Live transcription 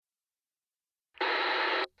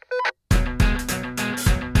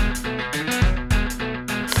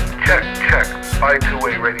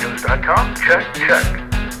BuyTwoWayRadios.com. Check.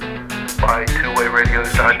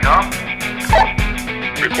 BuyTwoWayRadios.com.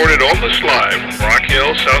 Recorded almost live from Rock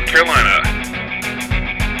Hill, South Carolina.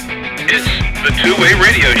 It's the Two-Way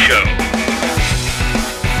Radio Show.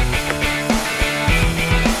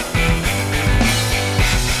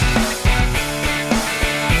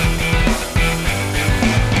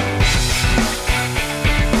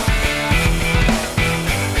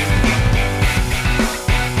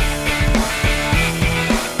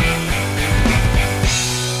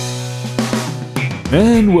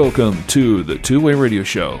 And welcome to the Two-Way Radio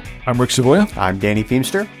Show. I'm Rick Savoya. I'm Danny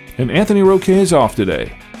Feemster. And Anthony Roque is off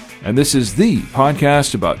today. And this is the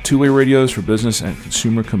podcast about two-way radios for business and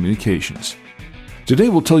consumer communications. Today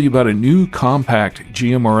we'll tell you about a new compact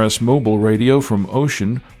GMRS mobile radio from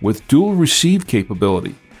Ocean with dual receive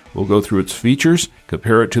capability. We'll go through its features,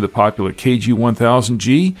 compare it to the popular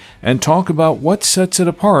KG1000G, and talk about what sets it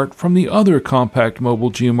apart from the other compact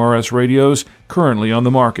mobile GMRS radios currently on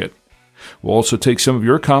the market. We'll also take some of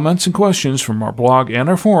your comments and questions from our blog and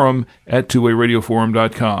our forum at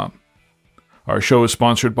twowayradioforum.com. Our show is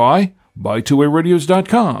sponsored by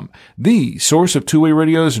BuyTwoWayRadios.com, the source of two-way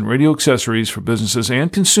radios and radio accessories for businesses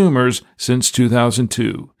and consumers since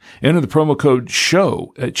 2002. Enter the promo code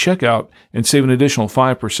SHOW at checkout and save an additional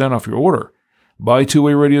 5% off your order.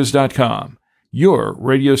 BuyTwoWayRadios.com, your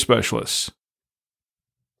radio specialists.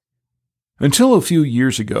 Until a few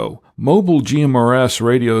years ago, mobile GMRS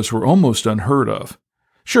radios were almost unheard of.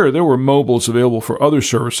 Sure, there were mobiles available for other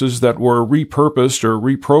services that were repurposed or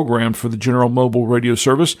reprogrammed for the general mobile radio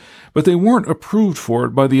service, but they weren't approved for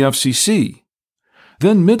it by the FCC.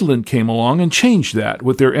 Then Midland came along and changed that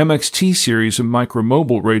with their MXT series of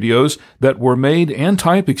micromobile radios that were made and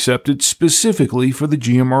type accepted specifically for the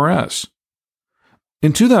GMRS.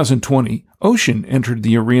 In 2020, Ocean entered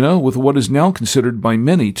the arena with what is now considered by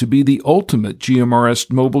many to be the ultimate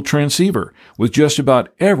GMRS mobile transceiver, with just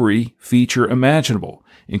about every feature imaginable,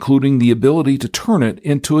 including the ability to turn it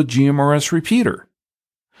into a GMRS repeater.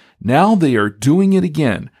 Now they are doing it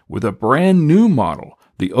again with a brand new model,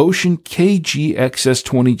 the Ocean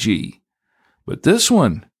KG-XS20G. But this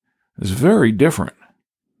one is very different.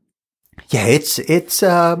 Yeah, it's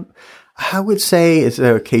I would say it's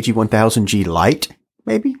a KG1000G Lite.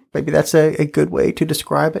 Maybe that's a good way to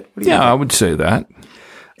describe it. Yeah, I would say that.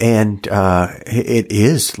 And it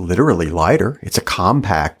is literally lighter. It's a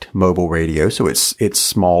compact mobile radio, so it's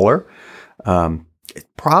smaller.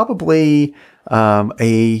 Probably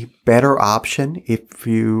a better option if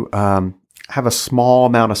you have a small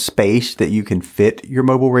amount of space that you can fit your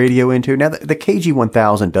mobile radio into. Now, the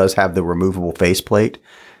KG1000 does have the removable faceplate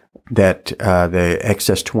that the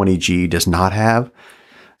XS20G does not have.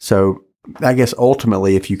 So I guess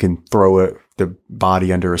ultimately, if you can throw the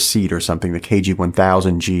body under a seat or something, the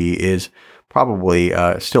KG1000G is probably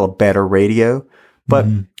still a better radio. But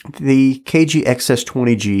the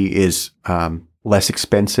KG-XS20G is less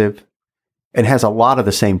expensive and has a lot of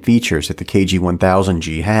the same features that the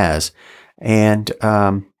KG1000G has, and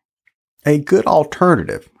a good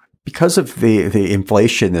alternative. Because of the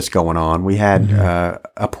inflation that's going on, we had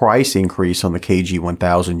a price increase on the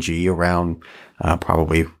KG1000G around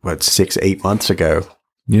probably 6-8 months ago.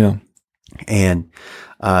 Yeah. And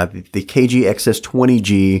the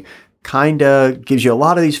KG-XS20G kind of gives you a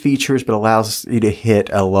lot of these features, but allows you to hit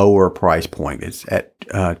a lower price point. It's at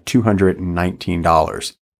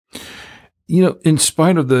 $219. You know, in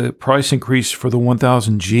spite of the price increase for the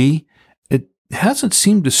 1000G, it hasn't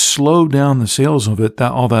seemed to slow down the sales of it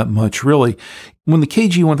all that much, really. When the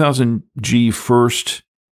KG1000G first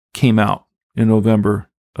came out in November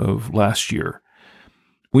of last year,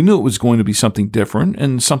 we knew it was going to be something different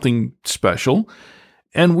and something special,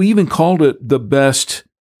 and we even called it the best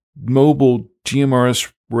mobile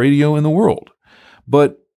GMRS radio in the world.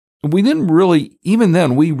 But we didn't really, even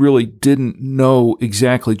then, we really didn't know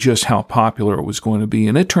exactly just how popular it was going to be,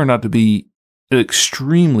 and it turned out to be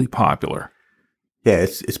extremely popular. Yeah,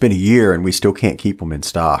 it's been a year, and we still can't keep them in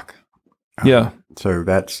stock. Yeah. So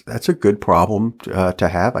that's a good problem to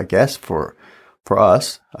have, I guess, for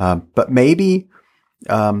us. But maybe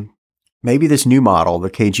this new model, the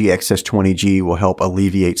KG-XS20G, will help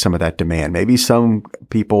alleviate some of that demand. Maybe some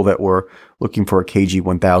people that were looking for a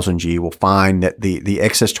KG-1000G will find that the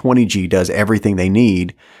XS20G does everything they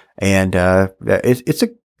need, and it's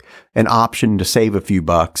an option to save a few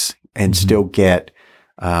bucks and still get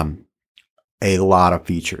a lot of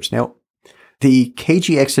features. Now, the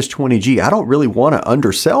KG-XS20G, I don't really want to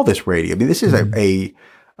undersell this radio. I mean, this is a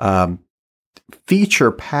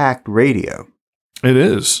feature-packed radio. It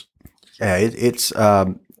is. It's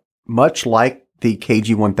much like the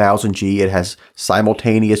KG1000G, it has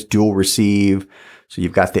simultaneous dual receive. So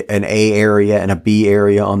you've got an A area and a B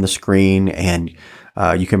area on the screen, and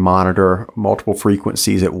you can monitor multiple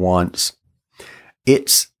frequencies at once.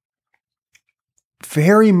 It's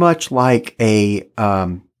very much like the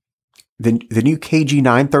new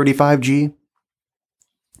KG935G.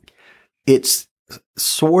 It's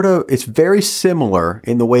very similar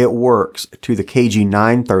in the way it works to the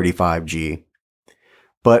KG935G,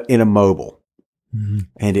 but in a mobile. Mm-hmm.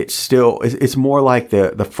 And it's more like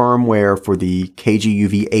the firmware for the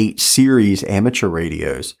KG-UV8 series amateur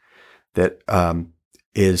radios that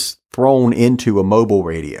is thrown into a mobile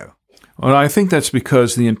radio. Well, I think that's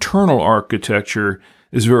because the internal architecture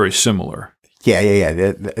is very similar. Yeah.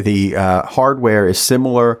 The hardware is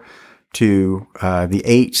similar to the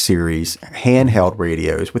 8 series handheld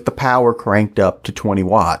radios with the power cranked up to 20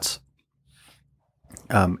 watts.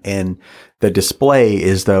 And the display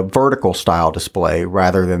is the vertical style display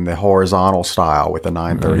rather than the horizontal style with the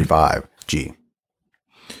 935G.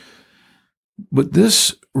 But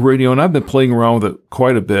this radio, and I've been playing around with it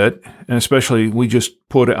quite a bit, and especially we just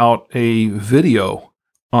put out a video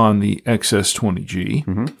on the XS20G.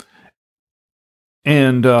 Mm-hmm.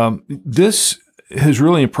 And this has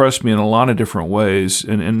really impressed me in a lot of different ways,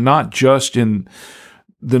 and not just in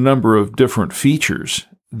the number of different features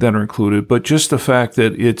that are included, but just the fact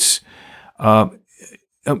that it's, I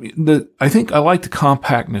think I like the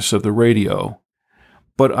compactness of the radio,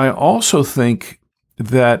 but I also think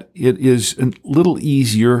that it is a little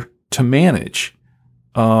easier to manage,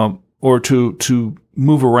 or to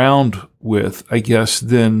move around with, I guess,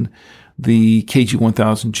 than the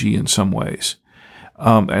KG1000G in some ways.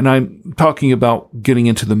 And I'm talking about getting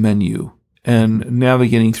into the menu and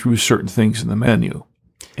navigating through certain things in the menu.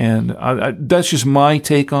 And that's just my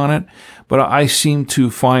take on it, but I seem to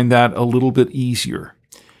find that a little bit easier.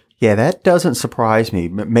 Yeah, that doesn't surprise me,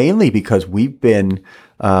 mainly because we've been,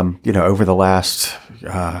 over the last,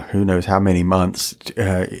 who knows how many months,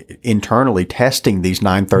 internally testing these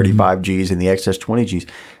 935Gs and the XS20Gs.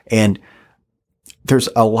 And there's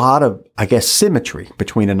a lot of, I guess, symmetry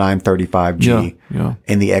between a 935G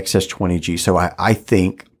and the XS20G. So I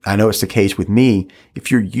think, I know it's the case with me,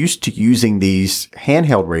 if you're used to using these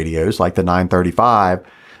handheld radios like the 935,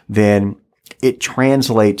 then it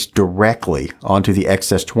translates directly onto the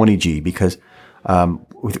XS20G because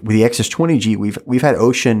with the XS20G, we've had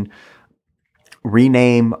Ocean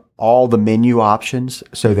rename all the menu options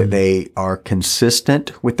so that they are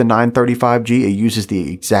consistent with the 935G. It uses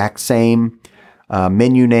the exact same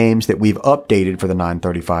menu names that we've updated for the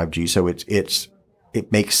 935G. So it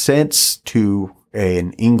makes sense to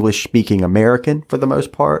an English-speaking American for the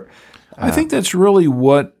most part. I think that's really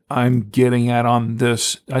what I'm getting at on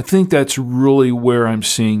this. I think that's really where I'm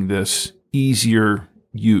seeing this easier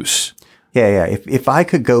use. Yeah. If I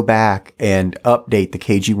could go back and update the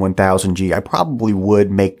KG1000G, I probably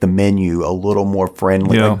would make the menu a little more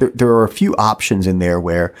friendly. Yeah. Like there are a few options in there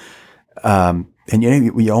where, and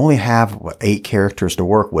we only have 8 characters to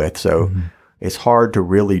work with, so it's hard to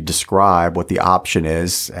really describe what the option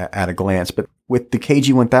is at a glance. But with the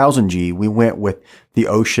KG1000G, we went with the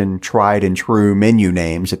Ocean tried and true menu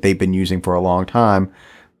names that they've been using for a long time.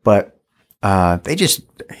 But they just,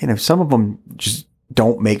 some of them just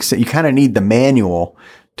don't make sense. You kind of need the manual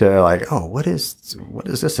to what is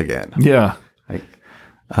this again? Yeah.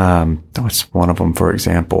 What's one of them, for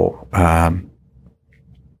example?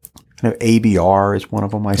 ABR is one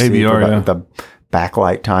of them I see. ABR, the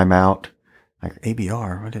backlight timeout.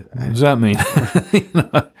 ABR, what does that mean?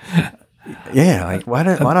 Yeah, why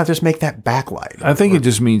not just make that backlight? I think it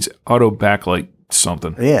just means auto backlight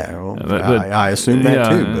something. Yeah, I assume that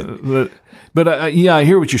too. But I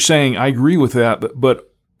hear what you're saying. I agree with that.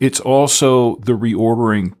 But it's also the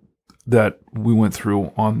reordering that we went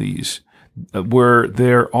through on these, where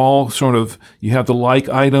they're all sort of, you have the like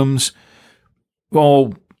items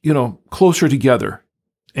all, closer together.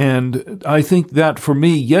 And I think that for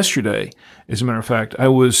me yesterday, as a matter of fact, I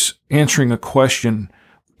was answering a question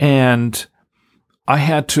and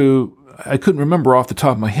I couldn't remember off the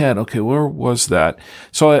top of my head, okay, where was that?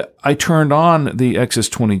 So I turned on the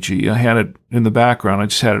XS20G. I had it in the background. I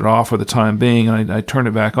just had it off for the time being, and I turned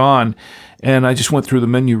it back on, and I just went through the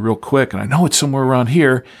menu real quick, and I know it's somewhere around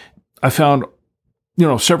here. I found,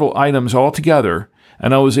 several items all together,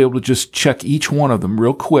 and I was able to just check each one of them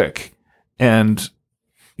real quick and,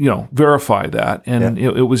 verify that. And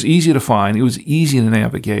it was easy to find. It was easy to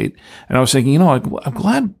navigate. And I was thinking, I'm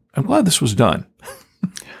glad this was done.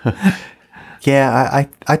 Yeah,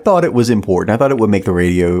 I thought it was important. I thought it would make the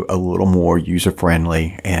radio a little more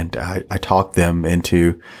user-friendly, and I talked them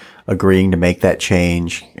into agreeing to make that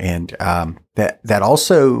change. And that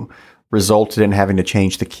also resulted in having to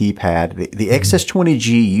change the keypad. The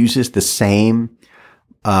XS20G uses the same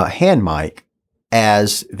hand mic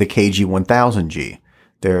as the KG1000G.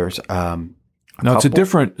 There's now it's a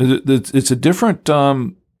different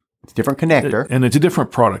connector, and it's a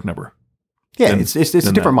different product number. Yeah, it's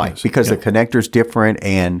a different mic because the connector's different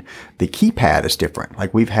and the keypad is different.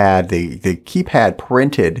 Like we've had the keypad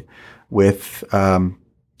printed with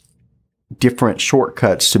different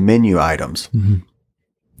shortcuts to menu items.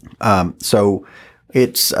 So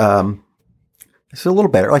it's a little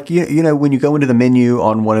better. Like you know when you go into the menu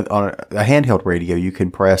on a handheld radio, you can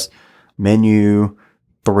press menu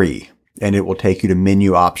 3 and it will take you to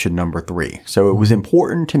menu option number 3. So it was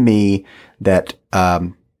important to me that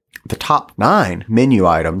the top 9 menu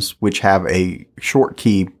items, which have a short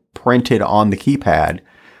key printed on the keypad,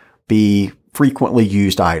 be frequently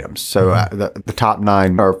used items. So the top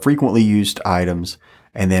 9 are frequently used items.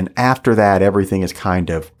 And then after that, everything is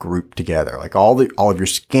kind of grouped together. Like all of your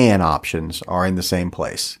scan options are in the same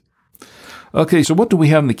place. Okay, so what do we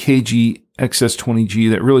have in the KG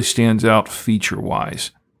XS20G that really stands out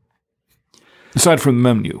feature-wise? Aside from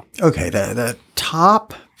the menu. Okay, the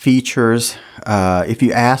top features, if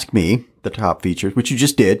you ask me, the top features, which you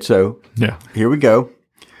just did, so here we go.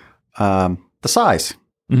 The size.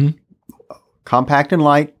 Compact and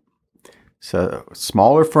light. So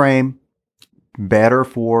smaller frame. Better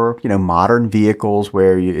for modern vehicles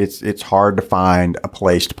where it's hard to find a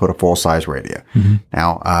place to put a full-size radio.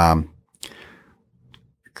 Now,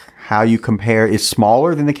 how you compare is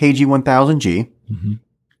smaller than the KG1000G.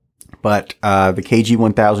 But the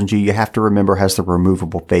KG1000G, you have to remember, has the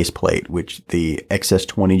removable faceplate, which the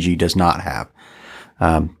XS20G does not have.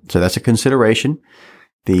 So that's a consideration.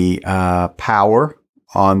 The power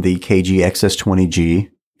on the KG XS20G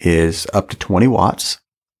is up to 20 watts.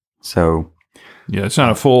 So yeah, it's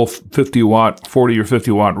not a full 40 or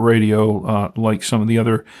 50 watt radio like some of the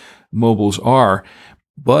other mobiles are.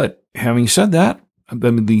 But having said that,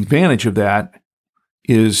 the advantage of that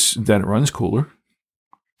is that it runs cooler.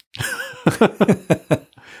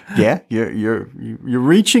 Yeah, you're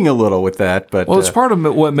reaching a little with that, but it's part of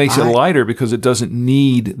what makes it lighter because it doesn't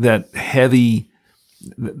need that heavy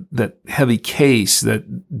case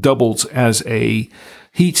that doubles as a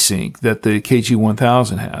heat sink that the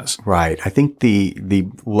KG1000 has. Right. I think the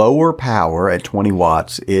lower power at 20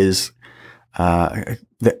 watts is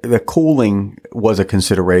the cooling was a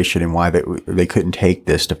consideration in why they couldn't take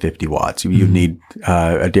this to 50 watts. You need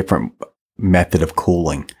a different method of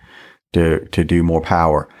cooling to do more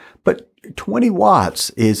power. But 20 watts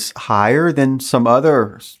is higher than some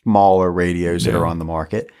other smaller radios that are on the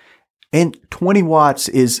market. And 20 watts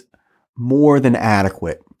is more than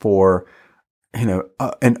adequate for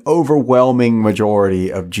an overwhelming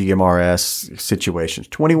majority of GMRS situations.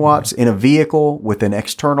 20 watts in a vehicle with an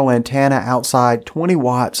external antenna outside, 20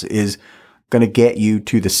 watts is going to get you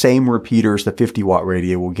to the same repeaters the 50 watt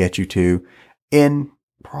radio will get you to in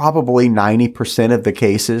probably 90% of the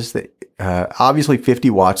cases. That obviously 50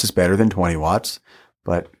 watts is better than 20 watts,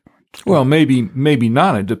 but well, maybe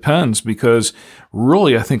not. It depends because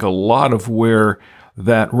really I think a lot of where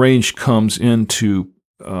that range comes into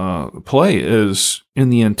play is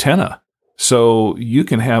in the antenna. So you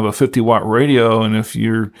can have a 50 watt radio, and if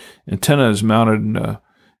your antenna is mounted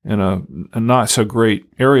in a not so great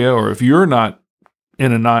area, or if you're not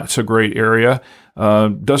in a not so great area,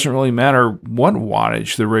 doesn't really matter what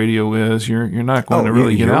wattage the radio is. You're not going to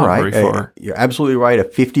really get out very far. You're absolutely right. A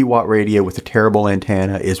 50 watt radio with a terrible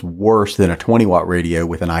antenna is worse than a 20 watt radio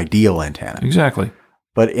with an ideal antenna. Exactly.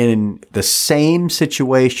 But in the same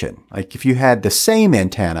situation, like if you had the same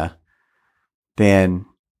antenna, then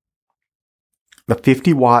the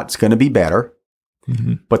 50 watt's going to be better,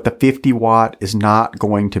 but the 50 watt is not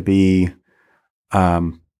going to be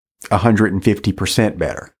 150%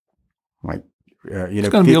 better. Like it's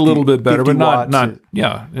going to be a little bit better, but not.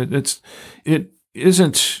 Yeah, it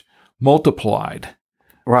isn't multiplied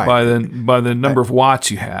by the number of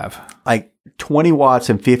watts you have. Like 20 watts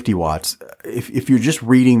and 50 watts. If you're just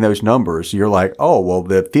reading those numbers, you're like, oh, well,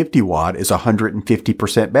 the 50 watt is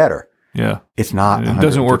 150% better. Yeah. It's not. It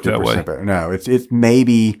doesn't work that way. Better. No, it's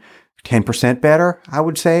maybe 10% better, I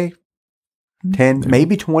would say. 10,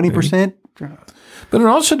 maybe 20%. But it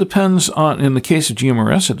also depends on, in the case of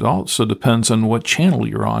GMRS, it also depends on what channel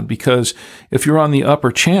you're on, because if you're on the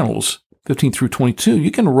upper channels, 15 through 22, you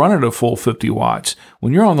can run it a full 50 watts.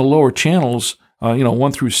 When you're on the lower channels,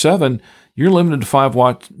 1 through 7, you're limited to 5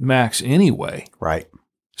 watt max anyway. Right.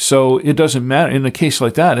 So it doesn't matter. In a case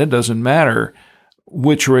like that, it doesn't matter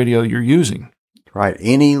which radio you're using. Right.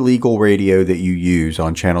 Any legal radio that you use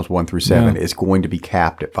on channels 1 through 7 is going to be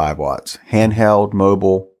capped at 5 watts. Handheld,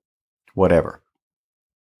 mobile, whatever.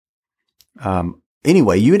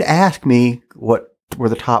 Anyway, you had asked me what were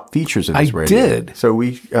the top features of this radio. I did. So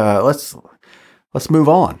we let's move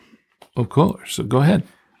on. Of course. So go ahead.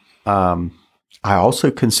 I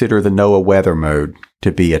also consider the NOAA weather mode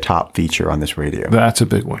to be a top feature on this radio. That's a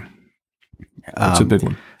big one. That's a big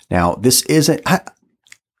one. Now, this isn't.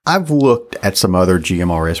 I've looked at some other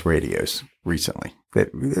GMRS radios recently.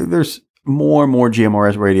 There's more and more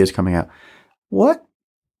GMRS radios coming out. What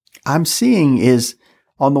I'm seeing is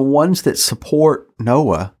on the ones that support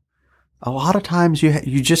NOAA, a lot of times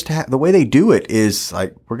you just have, the way they do it is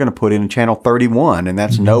like, we're going to put in channel 31 and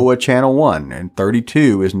that's NOAA channel 1 and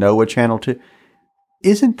 32 is NOAA channel 2.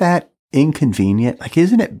 Isn't that inconvenient? Like,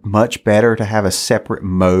 isn't it much better to have a separate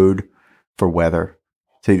mode for weather?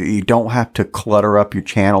 So you don't have to clutter up your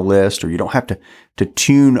channel list, or you don't have to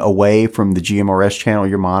tune away from the GMRS channel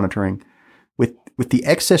you're monitoring. With the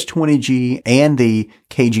XS20G and the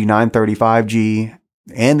KG935G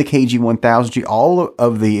and the KG1000G, all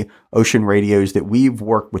of the Ocean radios that we've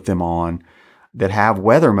worked with them on that have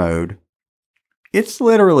weather mode, it's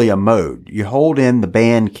literally a mode. You hold in the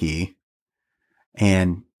band key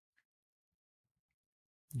and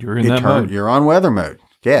you're in that mode. You're on weather mode.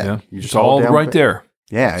 Yeah. It's all right there.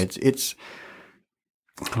 Yeah, it's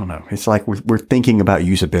I don't know. It's like we're thinking about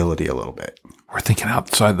usability a little bit. We're thinking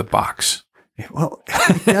outside the box. Well,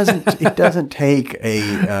 it doesn't take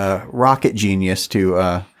a rocket genius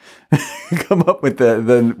to come up with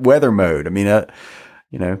the weather mode. I mean, it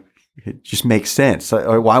just makes sense.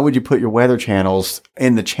 Why would you put your weather channels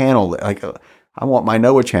in the channel? Like, I want my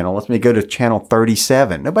NOAA channel. Let me go to channel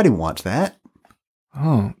 37. Nobody wants that.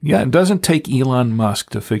 Oh, yeah. It doesn't take Elon Musk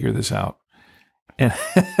to figure this out. And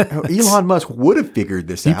Elon Musk would have figured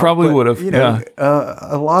this out. He probably would have.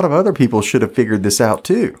 A lot of other people should have figured this out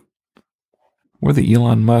too. We're the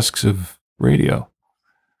Elon Musks of radio.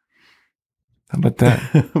 How about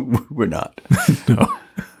that? We're not. No.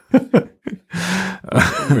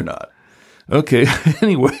 We're not. Okay.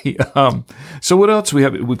 Anyway, so what else we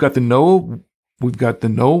have? We've got the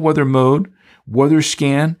NOAA weather mode, weather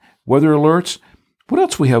scan, weather alerts. What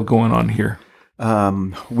else we have going on here?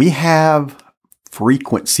 We have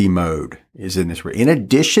frequency mode is in this. In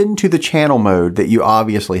addition to the channel mode that you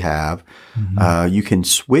obviously have, you can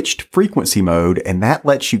switch to frequency mode, and that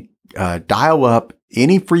lets you dial up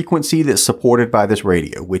any frequency that's supported by this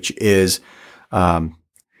radio, which is the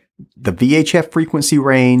VHF frequency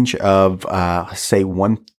range of, say,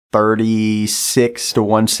 136 to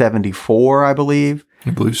 174, I believe. I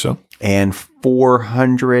believe so. And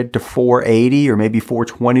 400 to 480, or maybe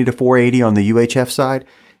 420 to 480 on the UHF side.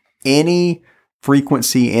 Any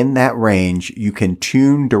frequency in that range you can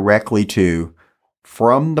tune directly to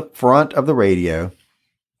from the front of the radio.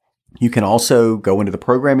 You can also go into the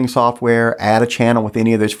programming software, add a channel with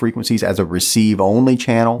any of those frequencies as a receive-only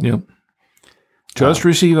channel. Yep. Just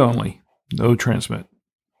receive only, no transmit.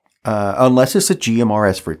 Unless it's a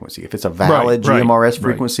GMRS frequency. If it's a valid GMRS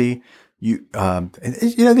frequency,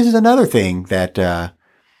 this is another thing that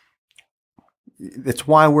that's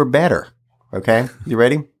why we're better. Okay, you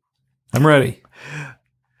ready? I'm ready.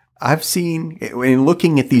 I've seen, in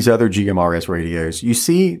looking at these other GMRS radios, you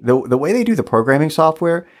see the way they do the programming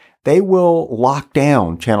software, they will lock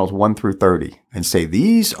down channels 1 through 30 and say,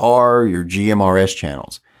 these are your GMRS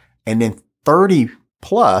channels. And then 30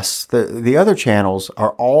 plus, the other channels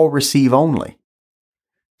are all receive only.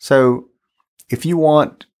 So if you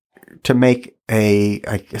want to make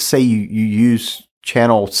say you use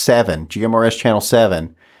channel 7, GMRS channel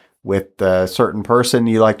 7, with a certain person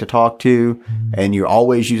you like to talk to, and you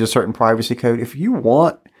always use a certain privacy code. If you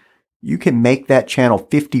want, you can make that channel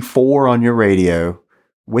 54 on your radio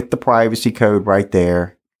with the privacy code right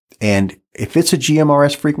there. And if it's a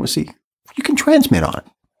GMRS frequency, you can transmit on it.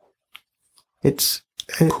 It's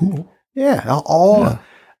cool.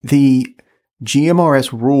 The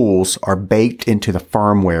GMRS rules are baked into the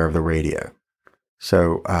firmware of the radio.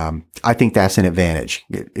 So I think that's an advantage.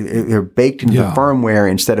 They're baked into the firmware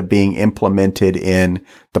instead of being implemented in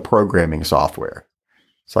the programming software.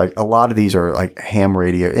 It's like a lot of these are like ham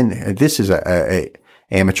radio, and this is a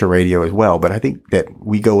amateur radio as well. But I think that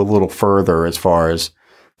we go a little further as far as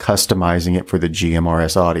customizing it for the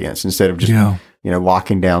GMRS audience instead of just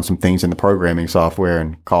locking down some things in the programming software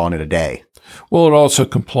and calling it a day. Well, it also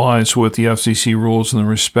complies with the FCC rules in the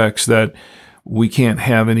respects that we can't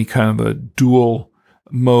have any kind of a dual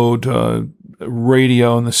mode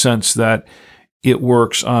radio in the sense that it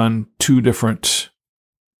works on two different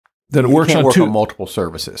That it You works can't on work two. on multiple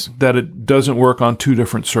services. That it doesn't work on two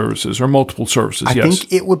different services or multiple services. I Yes.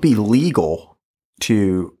 think it would be legal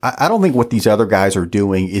to. I don't think what these other guys are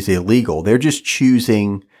doing is illegal. They're just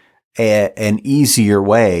choosing an easier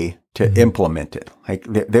way to implement it. Like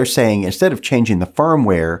they're saying, instead of changing the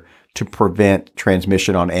firmware to prevent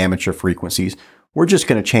transmission on amateur frequencies, we're just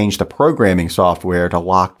going to change the programming software to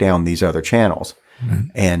lock down these other channels.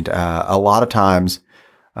 And a lot of times,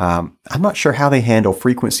 I'm not sure how they handle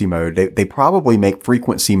frequency mode. They probably make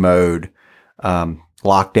frequency mode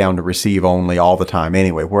locked down to receive only all the time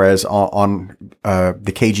anyway. Whereas on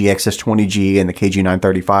the KG-XS20G and the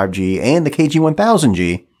KG-935G and the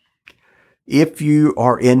KG-1000G, if you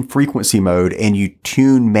are in frequency mode and you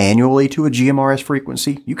tune manually to a GMRS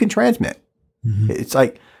frequency, you can transmit. It's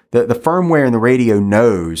like the firmware in the radio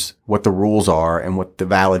knows what the rules are and what the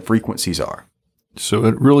valid frequencies are. So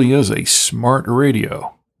it really is a smart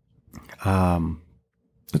radio.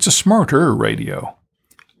 It's a smarter radio.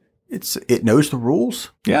 It knows the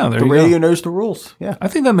rules. Yeah, there The you radio go. knows the rules. Yeah. I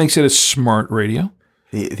think that makes it a smart radio.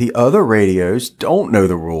 The other radios don't know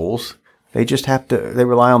the rules. They just they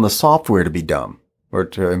rely on the software to be dumb or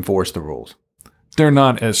to enforce the rules. They're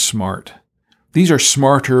not as smart. These are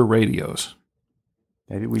smarter radios.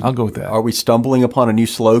 Maybe I'll go with that. Are we stumbling upon a new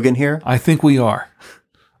slogan here? I think we are.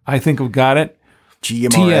 I think we've got it.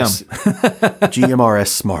 GMRS. GMRS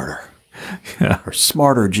smarter. Yeah. Or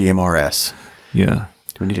smarter GMRS. Yeah.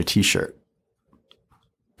 Do we need a t-shirt?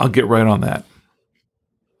 I'll get right on that.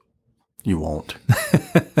 You won't.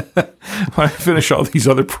 When I finish all these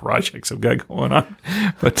other projects I've got going on.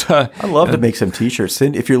 But I'd love to make some t-shirts.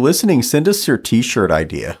 If you're listening, send us your t-shirt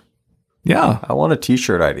idea. yeah, I want a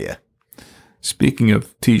t-shirt idea. speaking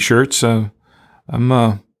of T-shirts, I'm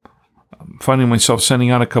finding myself sending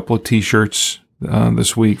out a couple of T-shirts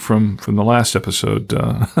this week from the last episode.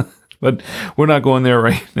 But we're not going there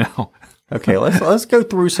right now. Okay, let's go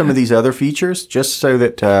through some of these other features just so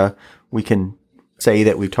that we can say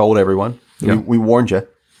that we've told everyone. Yeah. We warned you.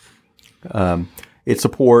 It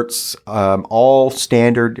supports all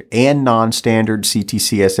standard and non-standard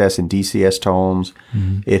CTCSS and DCS tones.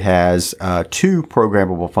 It has 2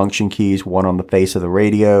 programmable function keys, one on the face of the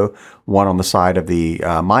radio, one on the side of the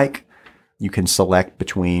mic. You can select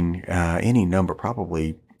between any number,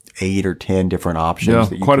 probably 8 or 10 different options. Yeah,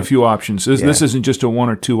 that you quite can, a few options. This isn't just a 1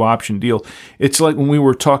 or 2 option deal. It's like when we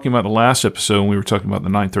were talking about the last episode, when we were talking about the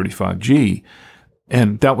 935G,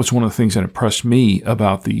 and that was one of the things that impressed me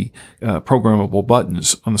about the programmable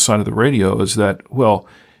buttons on the side of the radio is that, well,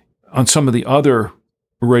 on some of the other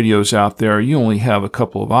radios out there, you only have a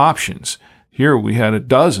couple of options. Here we had a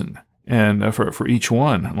dozen, and for each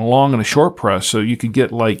one, a long and a short press, so you could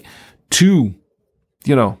get like 2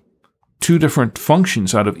 different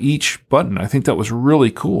functions out of each button. I think that was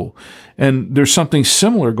really cool. And there's something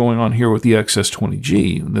similar going on here with the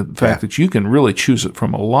XS20G, the fact that you can really choose it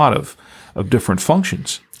from a lot of different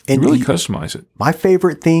functions and really customize it. My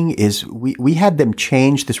favorite thing is we had them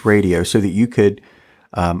change this radio so that you could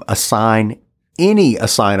assign any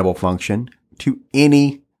assignable function to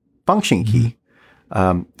any function key.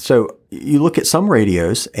 So you look at some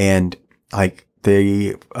radios and like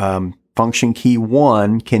the function key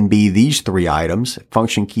 1 can be these 3 items.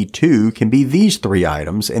 Function key 2 can be these 3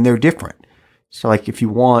 items, and they're different. So like if you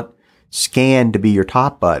want scan to be your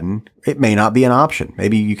top button, it may not be an option.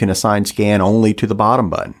 Maybe you can assign scan only to the bottom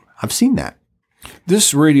button. I've seen that.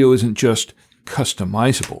 This radio isn't just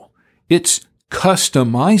customizable. It's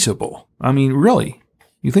customizable. I mean, really,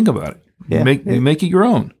 you think about it. Yeah. You make it your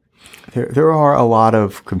own. There are a lot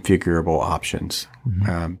of configurable options.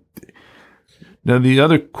 Now, the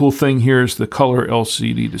other cool thing here is the color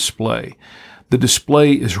LCD display. The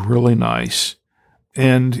display is really nice,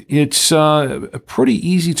 and it's pretty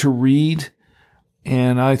easy to read.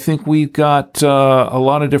 And I think we've got a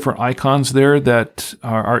lot of different icons there that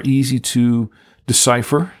are easy to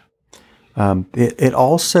decipher. It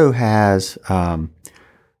also has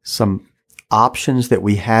some options that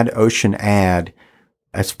we had Ocean add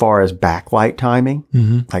as far as backlight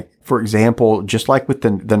timing. Like, for example, just like with the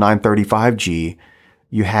 935G,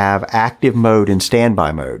 you have active mode and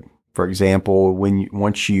standby mode. For example,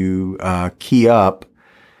 once you key up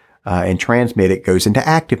and transmit, it goes into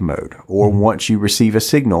active mode. Or once you receive a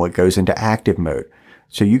signal, it goes into active mode.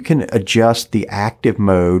 So you can adjust the active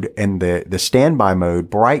mode and the standby mode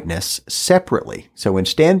brightness separately. So in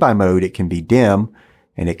standby mode, it can be dim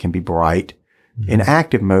and it can be bright. In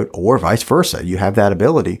active mode, or vice versa, you have that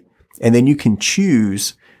ability. And then you can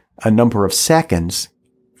choose a number of seconds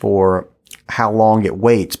for how long it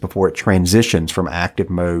waits before it transitions from active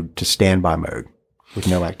mode to standby mode with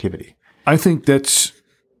no activity. I think that's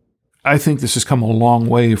I think this has come a long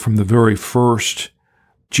way from the very first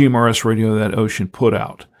GMRS radio that Ocean put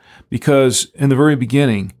out. Because in the very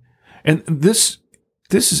beginning, and this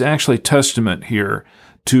is actually a testament here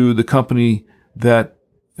to the company that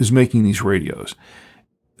is making these radios.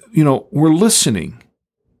 We're listening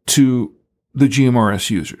to the GMRS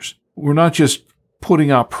users. We're not just putting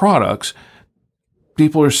out products.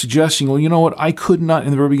 People are suggesting, well, you know what? I could not,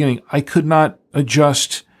 in the very beginning, I could not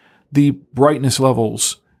adjust the brightness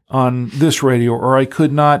levels on this radio, or I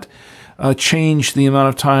could not change the amount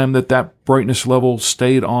of time that brightness level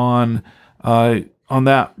stayed on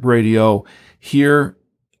that radio. Here,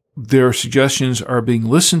 their suggestions are being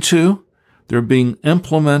listened to, they're being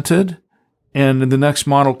implemented, and the next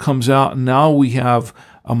model comes out, and now we have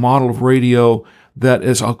a model of radio that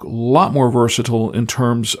is a lot more versatile in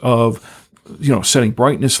terms of, setting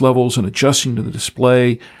brightness levels and adjusting to the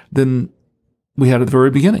display than we had at the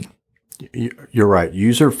very beginning. You're right.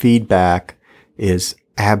 User feedback is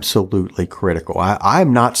absolutely critical.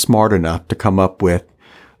 I'm not smart enough to come up with,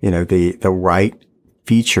 the right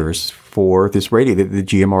features for this radio that the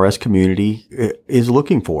GMRS community is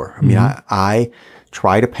looking for. I mean, I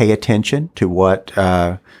try to pay attention to what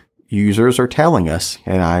users are telling us,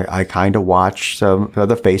 and I kind of watch some of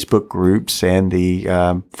the Facebook groups and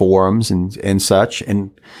the forums and such,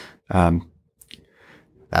 and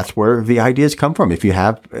that's where the ideas come from. If you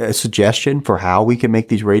have a suggestion for how we can make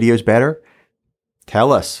these radios better,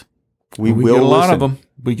 tell us. We will get a lot listen. of them.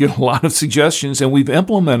 We get a lot of suggestions, and we've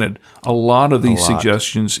implemented a lot of these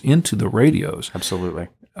suggestions into the radios. Absolutely.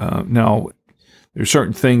 Now, there's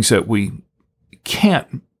certain things that we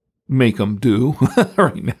can't make them do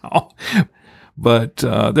right now, but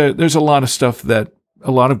there's a lot of stuff a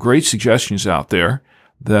lot of great suggestions out there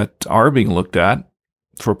that are being looked at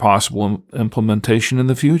for possible implementation in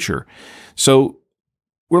the future. So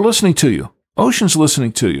we're listening to you. Ocean's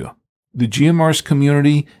listening to you. The GMRS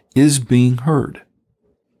community is being heard.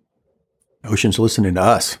 Ocean's listening to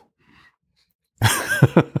us.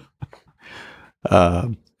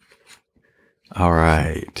 All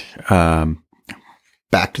right.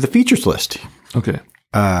 Back to the features list. Okay.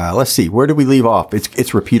 Let's see. Where did we leave off?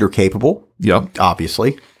 It's repeater capable. Yep.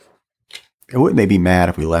 Obviously. Wouldn't they be mad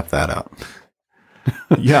if we left that out?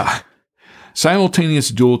 Yeah. Simultaneous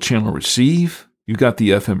dual channel receive. You've got the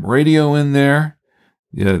FM radio in there.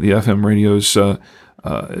 Yeah, the FM radio is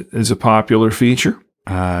a popular feature.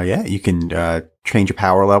 Yeah, you can change a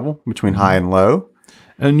power level between high and low.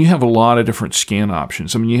 And you have a lot of different scan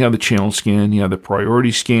options. I mean, you have the channel scan, you have the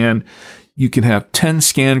priority scan. You can have 10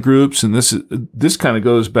 scan groups, and this kind of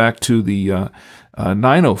goes back to the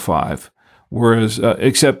 905, whereas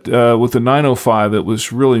except with the 905, it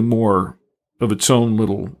was really more of its own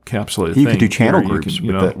little capsulated thing. You could do channel groups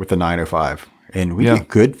with the 905. And we get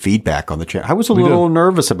good feedback on the channel. I was a We little do.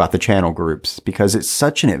 nervous about the channel groups because it's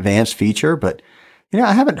such an advanced feature, but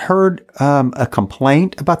I haven't heard a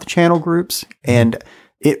complaint about the channel groups, and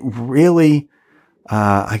it really,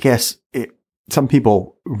 I guess, some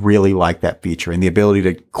people really like that feature and the ability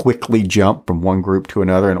to quickly jump from one group to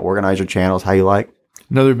another and organize your channels how you like.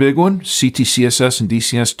 Another big one, CTCSS and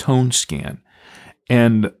DCS tone scan,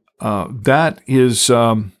 and that is,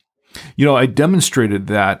 I demonstrated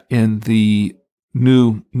that in the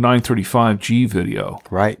new 935G video.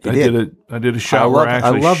 Right. I did a shot where I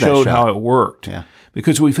actually showed how it worked. Yeah.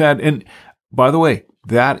 Because we've had, and by the way,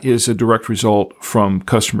 that is a direct result from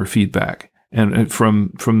customer feedback and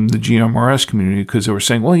from the GMRS community, because they were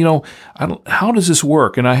saying, well, how does this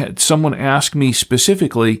work? And I had someone ask me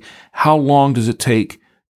specifically, how long does it take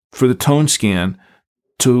for the tone scan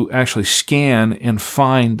to actually scan and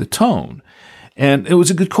find the tone? And it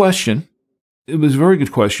was a good question. It was a very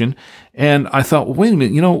good question. And I thought, well, wait a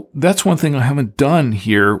minute, that's one thing I haven't done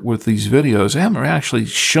here with these videos. I haven't actually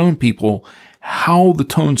shown people how the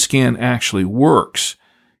tone scan actually works,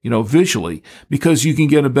 visually, because you can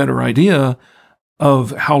get a better idea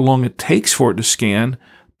of how long it takes for it to scan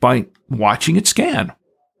by watching it scan.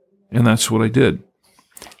 And that's what I did.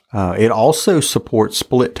 It also supports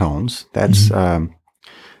split tones. That's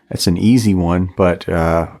an easy one, but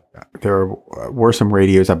there were some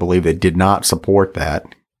radios, I believe, that did not support that.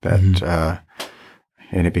 And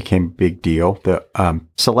it became a big deal. The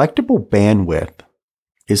selectable bandwidth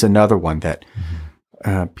is another one that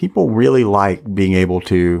people really like, being able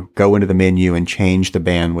to go into the menu and change the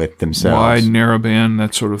bandwidth themselves. Wide, narrow band,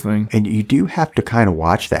 that sort of thing. And you do have to kind of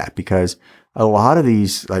watch that, because a lot of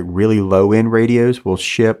these like really low end radios will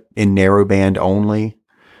ship in narrow band only.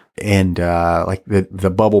 And like the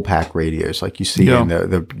bubble pack radios, like you see in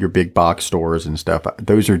your big box stores and stuff,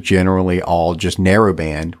 those are generally all just narrow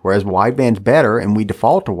band, whereas wideband's better, and we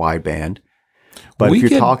default to wideband. But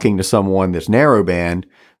if you're talking to someone that's narrowband,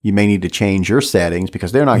 you may need to change your settings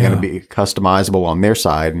because they're not going to be customizable on their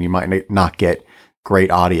side, and you might not get great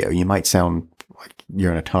audio. You might sound like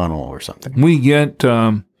you're in a tunnel or something. We get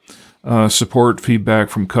support feedback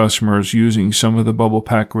from customers using some of the Bubble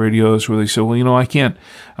Pack radios where they say, well,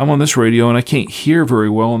 I'm on this radio and I can't hear very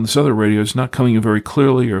well on this other radio. It's not coming in very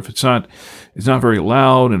clearly, or if it's not very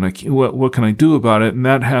loud, and what can I do about it? And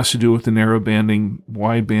that has to do with the narrow banding,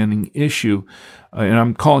 wide banding issue. And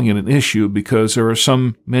I'm calling it an issue because there are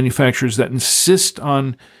some manufacturers that insist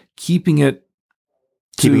on keeping it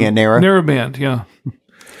narrow? Narrow band, yeah.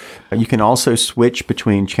 You can also switch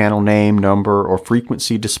between channel name, number, or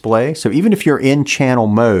frequency display. So even if you're in channel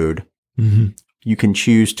mode, you can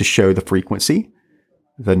choose to show the frequency,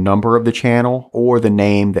 the number of the channel, or the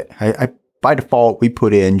name that by default, we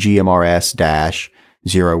put in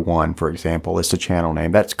GMRS-01, for example, as the channel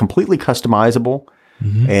name. That's completely customizable,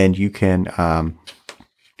 and you can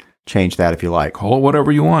change that if you like. Call it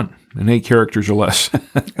whatever you want, and 8 characters or less.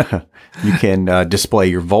 You can display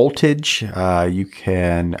your voltage. You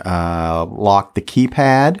can lock the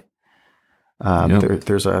keypad.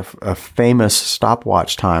 There's a famous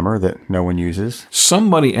stopwatch timer that no one uses.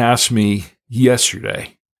 Somebody asked me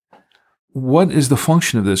yesterday, what is the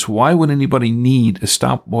function of this? Why would anybody need a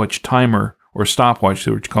stopwatch timer or stopwatch,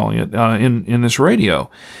 they were calling it, in this radio?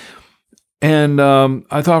 And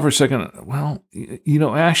I thought for a second, well,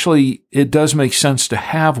 actually, it does make sense to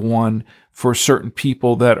have one for certain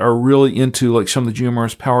people that are really into, like some of the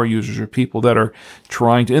GMRS power users, or people that are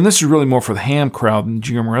trying to, and this is really more for the ham crowd than the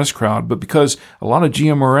GMRS crowd, but because a lot of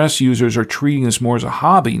GMRS users are treating this more as a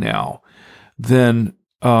hobby now than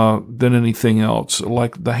anything else,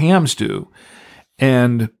 like the hams do.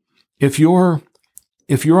 And if you're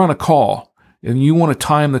on a call and you want to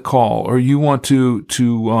time the call, or you want to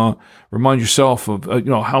remind yourself of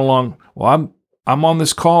how long, well, I'm on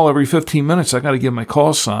this call every 15 minutes, I got to give my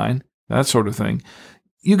call sign, that sort of thing.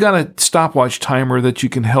 You got a stopwatch timer that you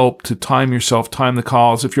can help to time yourself, time the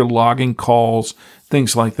calls if you're logging calls,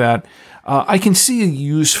 things like that. I can see a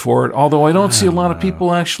use for it, although I don't see a lot of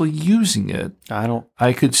people actually using it.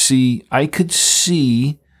 I could see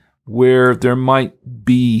where there might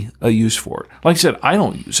be a use for it. Like I said, I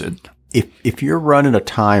don't use it. If you're running a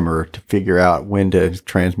timer to figure out when to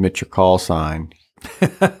transmit your call sign,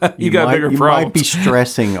 you got bigger problems. You might be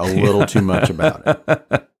stressing a little too much about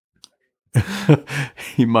it.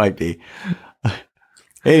 You might be.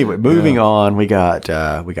 Anyway, moving on, we got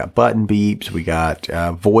button beeps, we got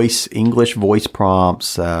English voice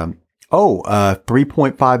prompts.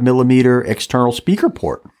 3.5 millimeter external speaker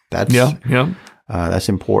port. That's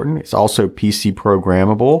important. It's also PC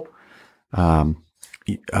programmable.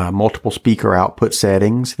 Multiple speaker output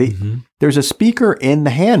settings. There's a speaker in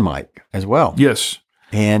the hand mic as well. Yes,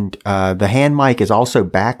 and the hand mic is also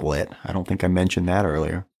backlit. I don't think I mentioned that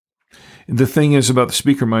earlier. The thing is about the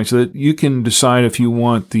speaker mics that you can decide if you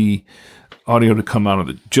want the audio to come out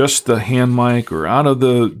of just the hand mic, or out of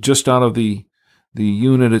the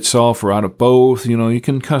unit itself, or out of both. You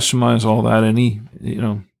can customize all that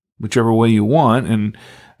whichever way you want, and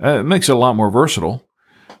it makes it a lot more versatile.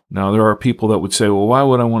 Now, there are people that would say, well, why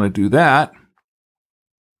would I want to do that?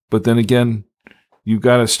 But then again, you've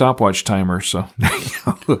got a stopwatch timer, so.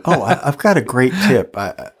 I've got a great tip.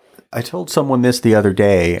 I told someone this the other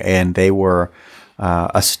day, and they were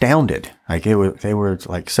astounded. Like they were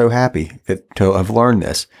like so happy to have learned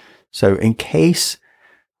this. So in case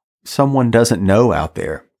someone doesn't know out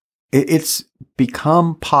there, it's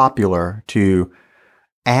become popular to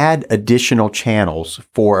add additional channels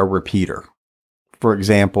for a repeater. For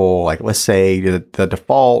example, like let's say the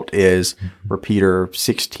default is repeater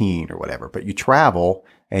 16 or whatever, but you travel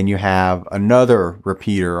and you have another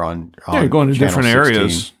repeater on you're going to different 16.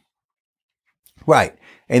 areas. Right.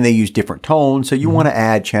 And they use different tones. So you want to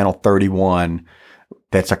add channel 31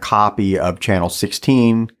 that's a copy of channel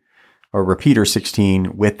 16 or repeater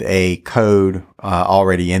 16 with a code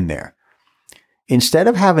already in there. Instead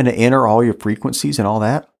of having to enter all your frequencies and all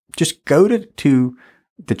that, just go to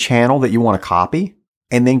the channel that you want to copy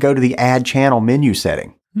and then go to the add channel menu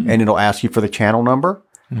setting. And it'll ask you for the channel number.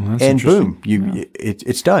 And boom,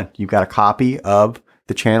 it's done. You've got a copy of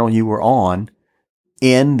the channel you were on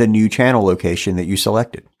in the new channel location that you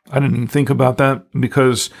selected. I didn't even think about that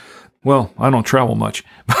because, well, I don't travel much.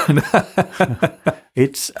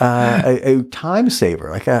 It's a time saver.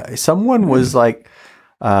 Like someone was like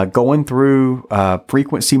going through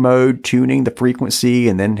frequency mode, tuning the frequency,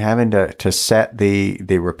 and then having to set the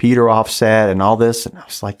repeater offset and all this. And I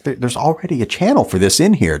was like, there's already a channel for this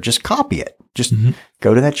in here. Just copy it. Just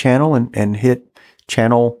go to that channel and hit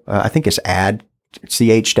channel. I think it's add,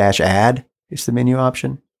 ch-add. is the menu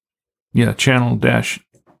option. Yeah, channel dash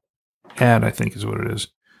add, I think is what it is.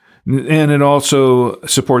 And it also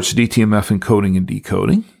supports DTMF encoding and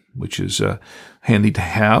decoding, which is handy to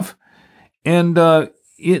have. And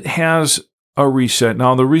it has a reset.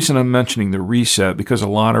 Now, the reason I'm mentioning the reset, because a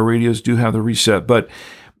lot of radios do have the reset, but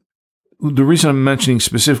the reason I'm mentioning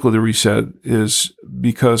specifically the reset is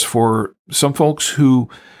because for some folks who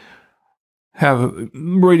have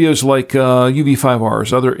radios like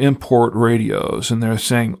UV5Rs, other import radios, and they're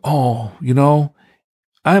saying, oh,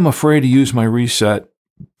 I'm afraid to use my reset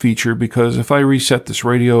feature because if I reset this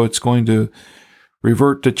radio, it's going to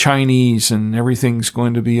revert to Chinese and everything's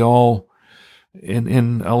going to be all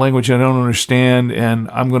in a language I don't understand, and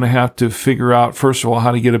I'm going to have to figure out, first of all,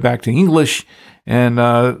 how to get it back to English, and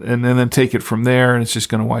then take it from there, and it's just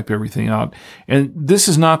going to wipe everything out. And this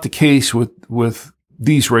is not the case with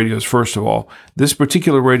these radios, first of all. This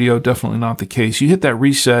particular radio, definitely not the case. You hit that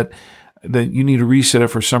reset, that you need to reset it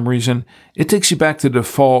for some reason, it takes you back to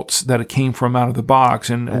defaults that it came from out of the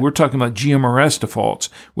box. And we're talking about GMRS defaults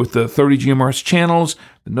with the 30 GMRS channels,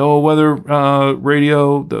 the NOAA weather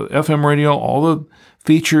radio, the FM radio, all the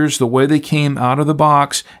features, the way they came out of the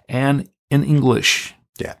box and in English.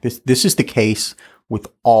 Yeah, this is the case with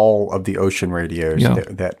all of the Ocean radios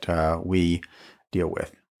that we deal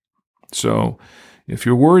with. So if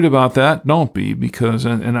you're worried about that, don't be, because,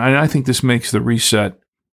 and I think this makes the reset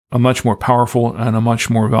a much more powerful and a much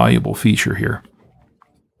more valuable feature here.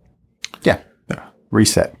 Yeah.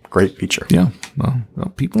 Reset. Great feature. Yeah. Well,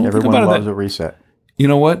 people don't think about loves that. a reset. You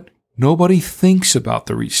know what? Nobody thinks about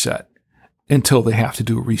the reset until they have to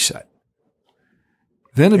do a reset.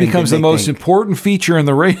 Then it becomes the most important feature in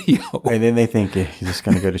the radio. And then they think, is this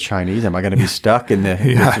going to go to Chinese? Am I going to be stuck in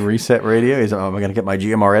this reset radio? Am I going to get my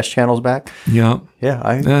GMRS channels back? Yeah. Yeah.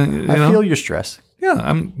 I feel your stress.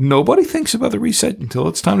 Yeah, nobody thinks about the reset until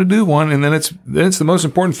it's time to do one, and then it's the most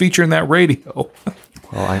important feature in that radio.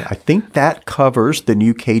 Well, I think that covers the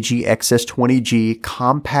new KG XS20G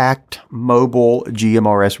compact mobile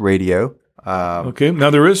GMRS radio. Okay,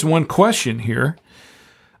 now there is one question here.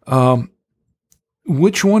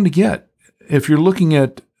 Which one to get? If you're looking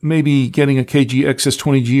at maybe getting a KG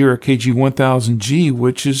XS20G or a KG 1000G,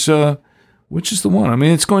 which is the one? I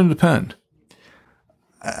mean, it's going to depend.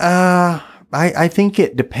 I think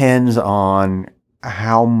it depends on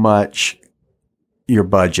how much your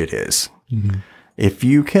budget is. Mm-hmm. If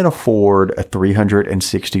you can afford a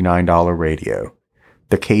 $369 radio,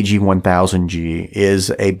 the KG 1000G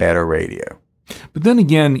is a better radio. But then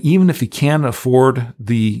again, even if you can afford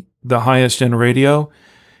the highest end radio,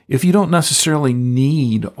 if you don't necessarily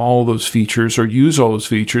need all those features or use all those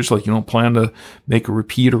features, like you don't plan to make a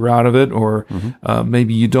repeater out of it, or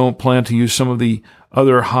maybe you don't plan to use some of the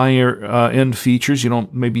other higher end features, you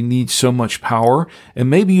don't maybe need so much power, and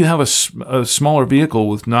maybe you have a smaller vehicle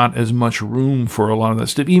with not as much room for a lot of that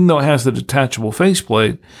stuff, even though it has the detachable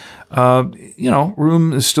faceplate,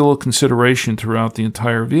 room is still a consideration throughout the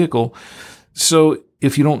entire vehicle. So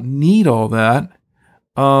if you don't need all that,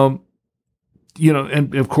 and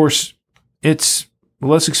of course, it's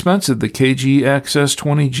less expensive. The KG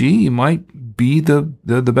XS20G might be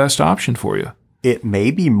the best option for you. It may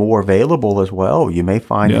be more available as well. You may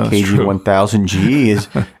find the KG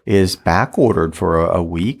 1000G is back ordered for a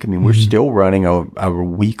week. I mean, we're still running a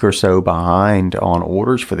week or so behind on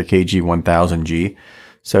orders for the KG 1000G.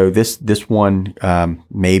 So this one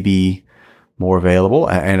may be more available,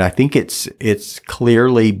 and I think it's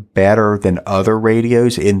clearly better than other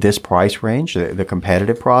radios in this price range, the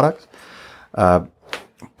competitive products.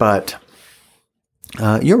 But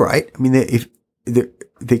you're right. I mean, if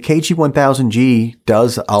the KG 1000G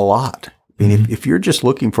does a lot. I mean, if you're just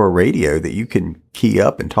looking for a radio that you can key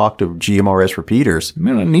up and talk to GMRS repeaters, you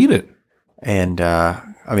may not need it. And the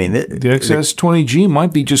XS20G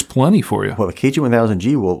might be just plenty for you. Well, the KG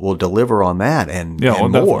 1000G will deliver on that and more.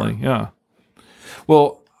 Definitely, yeah.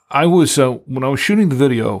 Well, I was when I was shooting the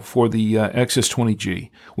video for the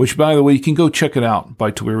XS20G, which, by the way, you can go check it out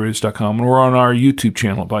by TwoWayRadios.com, and we're on our YouTube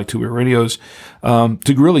channel by Two Way Radios,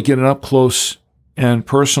 to really get an up close and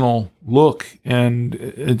personal look, and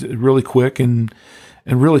really quick, and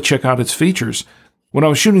really check out its features. When I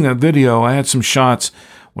was shooting that video, I had some shots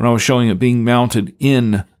when I was showing it being mounted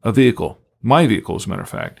in a vehicle, my vehicle, as a matter of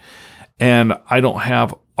fact, and I don't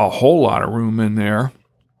have a whole lot of room in there,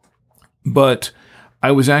 but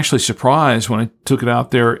I was actually surprised when I took it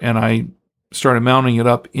out there and I started mounting it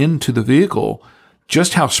up into the vehicle,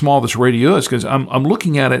 just how small this radio is, because I'm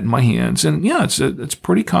looking at it in my hands, and yeah, it's a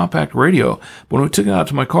pretty compact radio. But when I took it out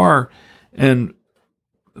to my car and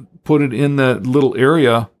put it in that little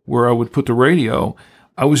area where I would put the radio,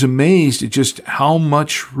 I was amazed at just how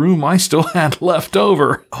much room I still had left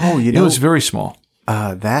over. Oh, it was very small.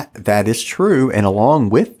 That is true. And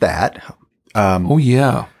along with that, oh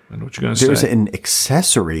yeah, I know what you're going to say. There's an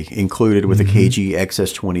accessory included with the KG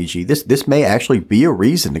XS20G. This may actually be a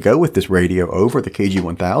reason to go with this radio over the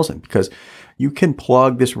KG1000 because you can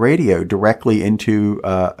plug this radio directly into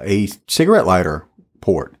a cigarette lighter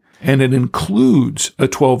port. And it includes a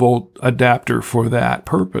 12-volt adapter for that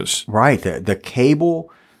purpose. Right. The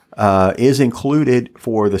cable is included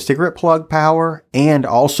for the cigarette plug power and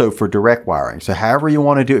also for direct wiring. So however you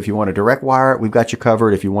want to do it, if you want to direct wire it, we've got you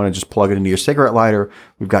covered. If you want to just plug it into your cigarette lighter,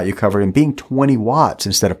 we've got you covered. And being 20 watts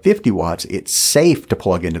instead of 50 watts, it's safe to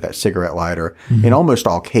plug into that cigarette lighter in almost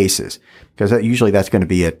all cases because usually that's going to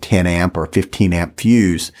be a 10 amp or 15 amp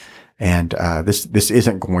fuse. And this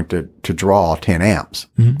isn't going to draw 10 amps.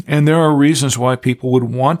 And there are reasons why people would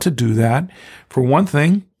want to do that. For one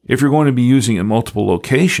thing, if you're going to be using it in multiple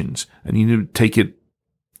locations and you need to take it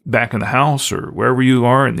back in the house or wherever you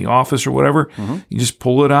are in the office or whatever, you just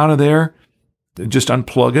pull it out of there, just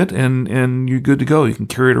unplug it, and you're good to go. You can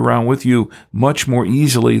carry it around with you much more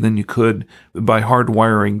easily than you could by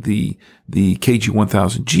hardwiring the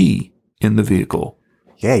KG1000G in the vehicle.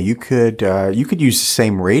 Yeah, you could use the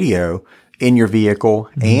same radio in your vehicle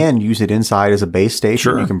and use it inside as a base station.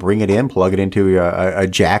 Sure. You can bring it in, plug it into a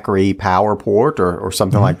Jackery power port or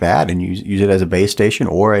something like that, and use it as a base station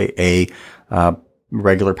or a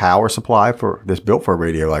regular power supply that's built for a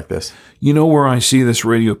radio like this. You know where I see this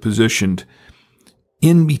radio positioned?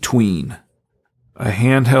 In between a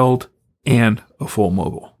handheld and a full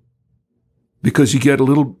mobile, because you get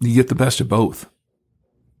the best of both.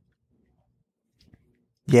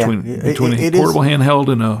 Yeah, between a portable handheld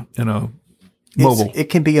and a mobile. It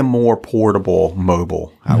can be a more portable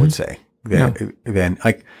mobile, I would say. Than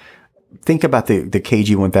like think about the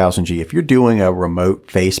KG1000G. If you're doing a remote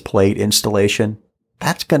faceplate installation,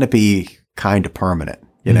 that's going to be kind of permanent.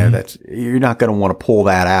 You know, you're not going to want to pull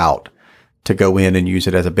that out to go in and use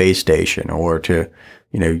it as a base station or to,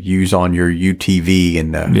 use on your UTV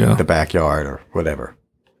in the backyard or whatever.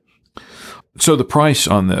 So the price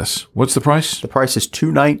on this, what's the price? The price is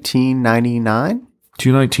 $219.99.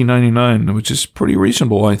 $219.99, which is pretty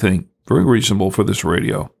reasonable, I think. Very reasonable for this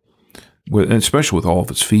radio, especially with all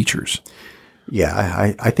of its features.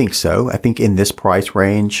 Yeah, I think so. I think in this price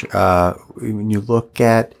range, when you look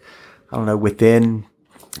at, within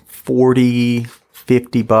 $40,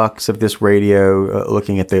 $50 of this radio,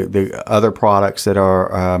 looking at the other products that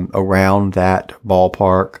are around that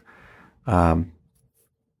ballpark,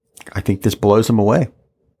 I think this blows them away.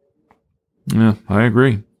 Yeah, I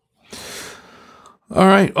agree. All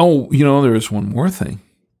right. Oh, there is one more thing.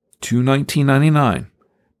 $219.99.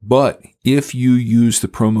 But if you use the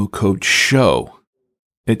promo code SHOW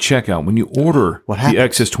at checkout, when you order the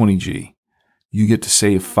XS20G, you get to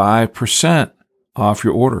save 5% off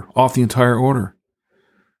your order, off the entire order.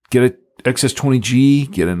 Get an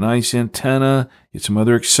XS20G, get a nice antenna, get some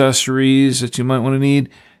other accessories that you might want to need.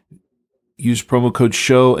 Use promo code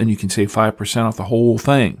SHOW, and you can save 5% off the whole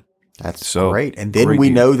thing. That's great. And then we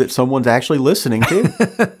know that someone's actually listening, too.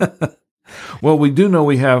 Well, we do know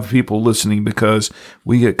we have people listening because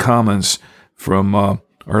we get comments from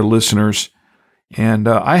our listeners. And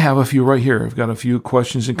I have a few right here. I've got a few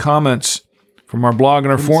questions and comments from our blog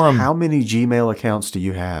and our forum. How many Gmail accounts do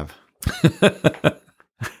you have?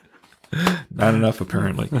 Not enough,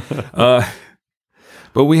 apparently.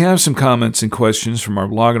 But we have some comments and questions from our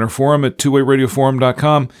blog and our forum at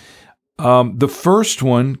twowayradioforum.com. The first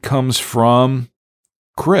one comes from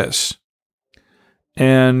Chris.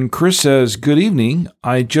 And Chris says, "Good evening.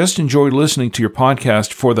 I just enjoyed listening to your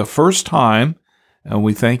podcast for the first time, and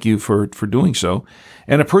we thank you for doing so,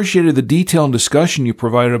 and appreciated the detail and discussion you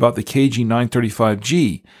provided about the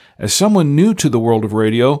KG935G. As someone new to the world of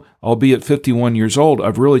radio, albeit 51 years old,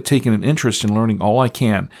 I've really taken an interest in learning all I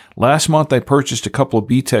can. Last month, I purchased a couple of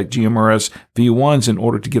BTEC GMRS V1s in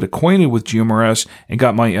order to get acquainted with GMRS and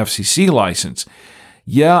got my FCC license.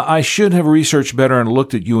 Yeah, I should have researched better and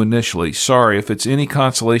looked at you initially. Sorry, if it's any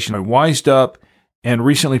consolation, I wised up and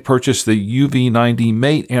recently purchased the UV90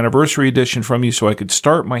 Mate Anniversary Edition from you so I could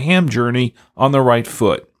start my ham journey on the right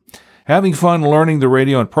foot. Having fun learning the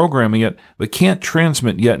radio and programming it, but can't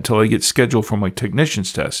transmit yet until I get scheduled for my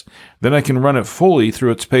technician's test. Then I can run it fully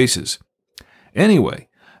through its paces. Anyway,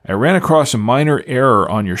 I ran across a minor error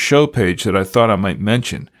on your show page that I thought I might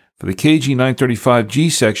mention. For the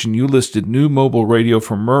KG935G section, you listed new mobile radio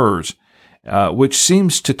from MERS, which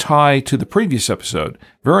seems to tie to the previous episode.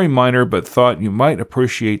 Very minor, but thought you might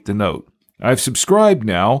appreciate the note. I've subscribed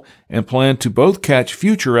now and plan to both catch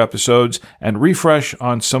future episodes and refresh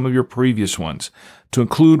on some of your previous ones, to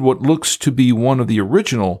include what looks to be one of the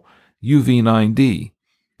original UV9D.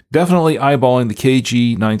 Definitely eyeballing the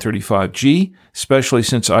KG935G, especially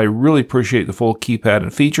since I really appreciate the full keypad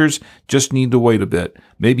and features. Just need to wait a bit.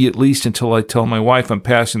 Maybe at least until I tell my wife I'm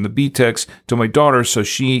passing the BTEX to my daughter so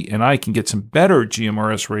she and I can get some better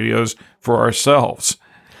GMRS radios for ourselves.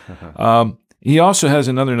 He also has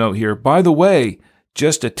another note here. By the way,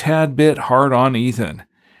 just a tad bit hard on Ethan.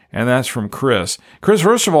 And that's from Chris. Chris,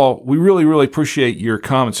 first of all, we really, really appreciate your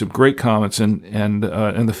comments, some great comments, and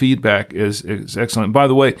the feedback is excellent. By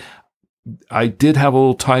the way, I did have a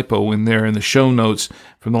little typo in there in the show notes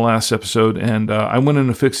from the last episode, and I went in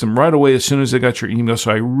and fixed them right away as soon as I got your email.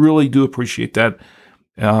 So I really do appreciate that.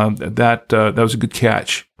 That was a good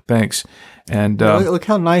catch. Thanks. And look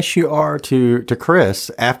how nice you are to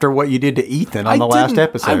Chris after what you did to Ethan on the last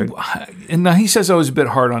episode. And now he says I was a bit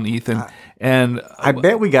hard on Ethan. And I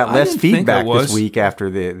bet we got less feedback this week after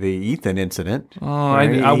the Ethan incident. Oh,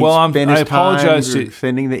 right? I apologize for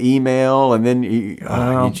sending the email, and then you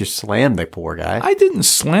just slammed the poor guy. I didn't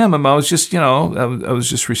slam him. I was just, I was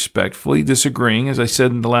just respectfully disagreeing, as I said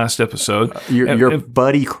in the last episode. Your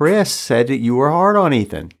buddy Chris said that you were hard on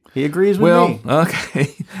Ethan. He agrees with me. Well,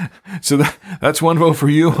 okay. So that's one vote for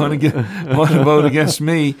you, one vote against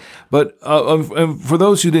me. But for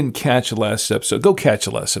those who didn't catch the last episode, go catch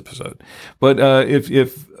the last episode. But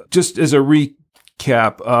if just as a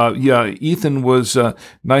recap, Ethan was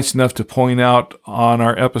nice enough to point out on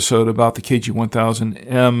our episode about the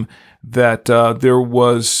KG1000M that there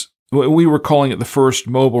was. We were calling it the first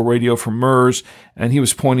mobile radio from MERS, and he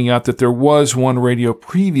was pointing out that there was one radio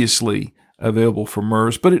previously available for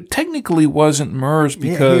MERS, but it technically wasn't MERS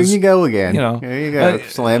because... here you go again. Here you go,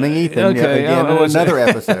 slamming Ethan again in another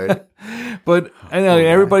episode. But I know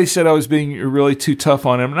everybody said I was being really too tough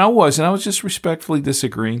on him, and I wasn't. I was just respectfully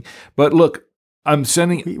disagreeing. But look, I'm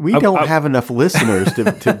sending... We don't have enough listeners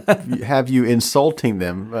to have you insulting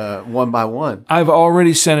them one by one. I've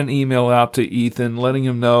already sent an email out to Ethan letting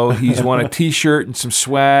him know he's won a T-shirt and some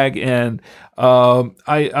swag, and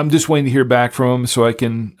I'm just waiting to hear back from him so I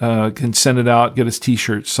can send it out, get his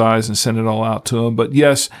T-shirt size, and send it all out to him. But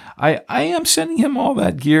yes, I am sending him all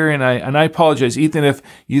that gear, and I apologize, Ethan. If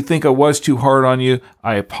you think I was too hard on you,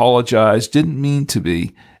 I apologize. Didn't mean to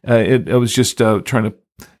be. I was just trying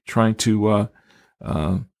to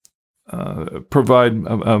provide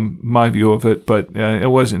my view of it, but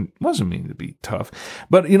it wasn't mean to be tough.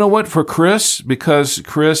 But you know what? For Chris, because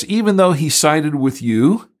Chris, even though he sided with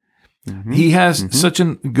you. Mm-hmm. He has such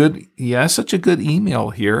a good email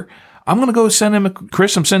here. I'm going to go send him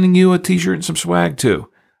Chris, I'm sending you a T-shirt and some swag too.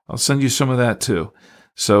 I'll send you some of that too.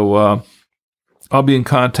 So I'll be in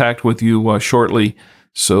contact with you shortly,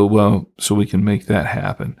 so we can make that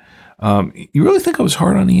happen. You really think I was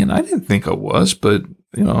hard on Ian? I didn't think I was, but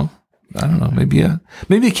I don't know. Maybe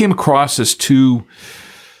it came across as too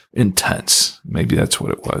intense. Maybe that's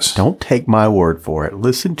what it was. Don't take my word for it.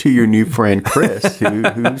 Listen to your new friend Chris, who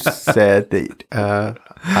said that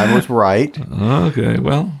I was right. Okay,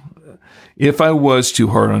 well, if I was too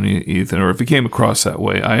hard on you, Ethan, or if it came across that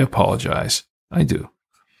way, I apologize. I do.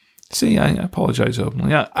 See, I apologize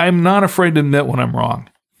openly. I'm not afraid to admit when I'm wrong,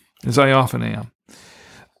 as I often am.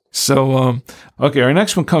 So, okay, our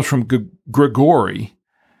next one comes from Gregory.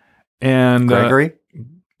 And Gregory?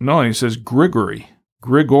 No, he says Grigory.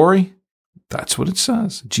 Grigory? That's what it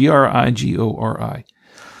says. Grigori.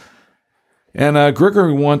 And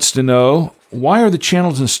Grigory wants to know, why are the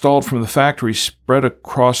channels installed from the factory spread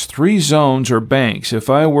across 3 zones or banks? If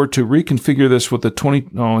I were to reconfigure this with the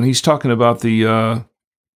and he's talking about the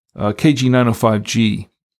KG905G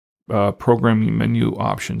programming menu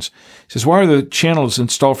options. He says, why are the channels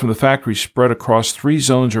installed from the factory spread across 3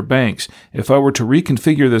 zones or banks? If I were to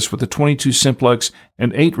reconfigure this with the 22 simplex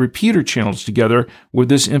and 8 repeater channels together, would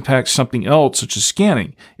this impact something else, such as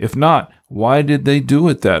scanning? If not, why did they do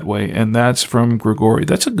it that way? And that's from Gregory.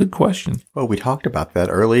 That's a good question. Well, we talked about that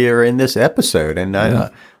earlier in this episode, and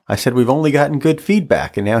I said we've only gotten good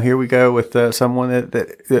feedback, and now here we go with someone that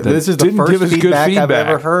this is the first feedback I've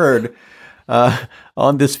ever heard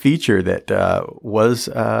on this feature that was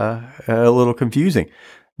a little confusing.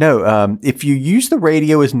 No, if you use the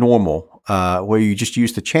radio as normal, where you just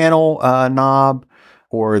use the channel knob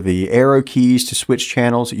or the arrow keys to switch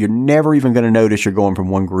channels, you're never even going to notice you're going from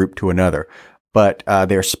one group to another. But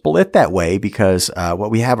they're split that way because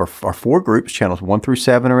what we have are 4 groups. Channels 1 through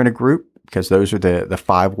 7 are in a group because those are the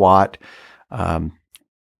 5-watt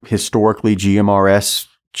historically GMRS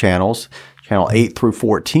channels. Channel 8 through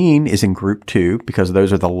 14 is in Group 2 because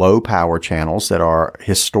those are the low power channels that are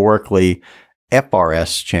historically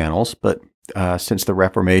FRS channels. But since the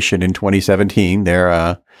Reformation in 2017, they're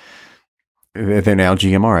now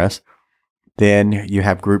GMRS. Then you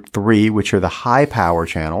have Group 3, which are the high power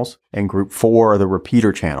channels, and Group 4 are the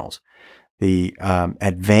repeater channels. The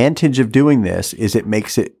advantage of doing this is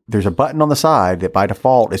there's a button on the side that by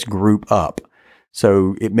default is Group Up.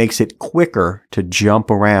 So it makes it quicker to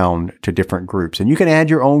jump around to different groups. And you can add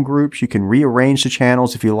your own groups. You can rearrange the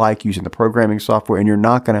channels if you like using the programming software, and you're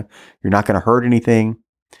not gonna hurt anything.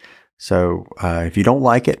 So if you don't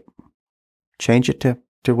like it, change it to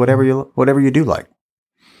whatever you do like.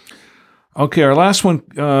 Okay, our last one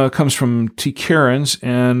comes from T. Cairns,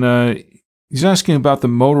 and he's asking about the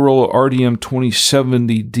Motorola RDM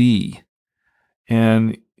 2070D.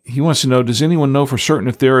 And he wants to know, does anyone know for certain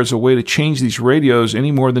if there is a way to change these radios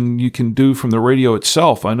any more than you can do from the radio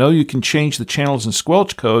itself? I know you can change the channels and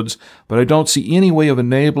squelch codes, but I don't see any way of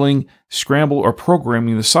enabling, scramble, or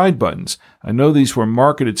programming the side buttons. I know these were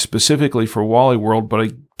marketed specifically for Wally World, but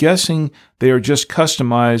I'm guessing they are just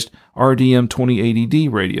customized RDM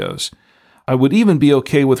 2080D radios. I would even be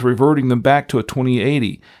okay with reverting them back to a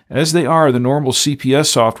 2080. As they are, the normal CPS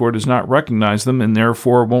software does not recognize them and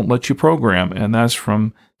therefore won't let you program. And that's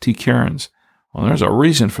from T. Cairns. Well, there's a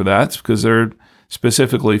reason for that. It's because they're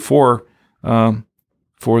specifically for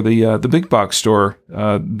the big box store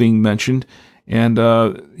being mentioned. And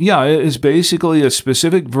it is basically a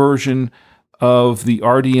specific version of the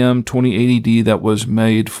RDM 2080D that was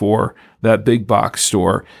made for that big box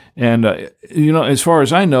store. And, as far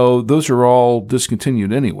as I know, those are all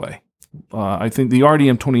discontinued anyway. I think the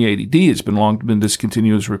RDM 2080D has long been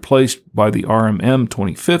discontinued, is replaced by the RMM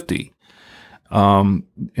 2050. And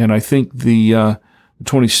I think I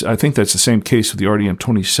think that's the same case with the RDM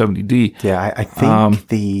 2070D. Yeah, I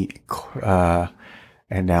think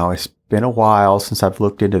and now it's been a while since I've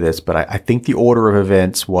looked into this, but I think the order of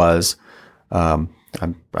events was, I'm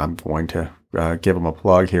going to give them a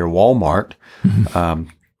plug here. Walmart. Walmart.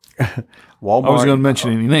 I wasn't going to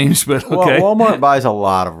mention any names, but okay. Well, Walmart buys a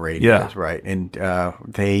lot of radios, right? And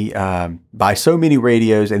they buy so many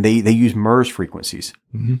radios, and they use MURS frequencies.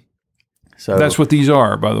 Mm-hmm. So that's what these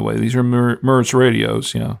are, by the way. These are MURS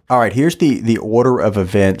radios. Yeah. All right. Here's the order of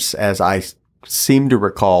events as I seem to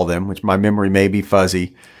recall them, which my memory may be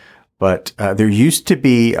fuzzy. But there used to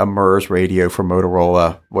be a MURS radio for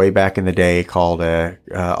Motorola way back in the day called a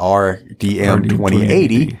RDM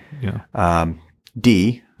 2080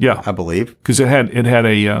 D. Yeah, I believe, because it had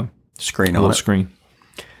a screen, little screen,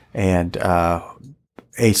 and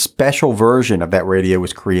a special version of that radio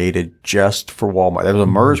was created just for Walmart. There was a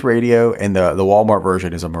MURS radio, and the Walmart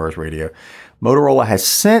version is a MURS radio. Motorola has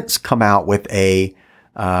since come out with a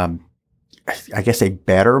better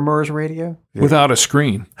MURS radio. Without a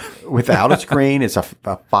screen. Without a screen. It's a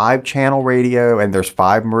 5-channel radio, and there's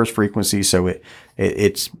 5 MURS frequencies, so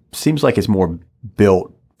it seems like it's more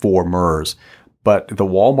built for MURS. But the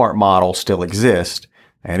Walmart model still exists,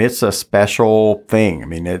 and it's a special thing. I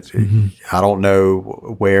mean, I don't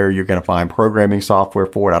know where you're going to find programming software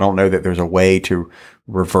for it. I don't know that there's a way to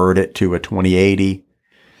revert it to a 2080.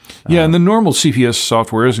 Yeah, and the normal CPS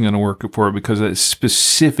software isn't going to work for it because it's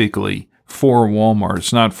specifically for Walmart.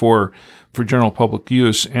 It's not for general public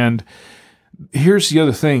use. And here's the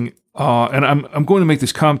other thing, and I'm going to make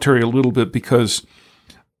this commentary a little bit because,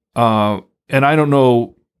 and I don't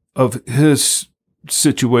know of his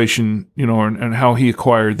situation, and how he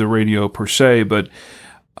acquired the radio per se, but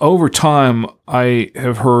over time, I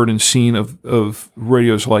have heard and seen of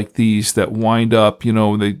radios like these that wind up,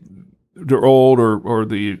 they're old or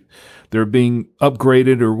they're being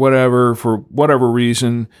upgraded or whatever for whatever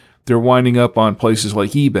reason. They're winding up on places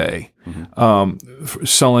like eBay,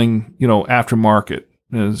 selling, aftermarket,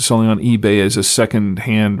 selling on eBay as a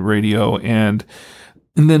second-hand radio, and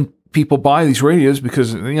then people buy these radios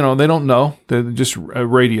because, they don't know. They're just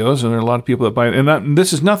radios, and there are a lot of people that buy it. And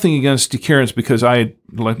this is nothing against DeCarens because I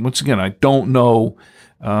don't know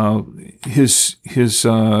his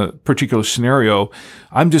particular scenario.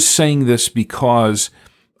 I'm just saying this because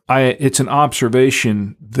it's an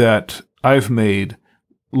observation that I've made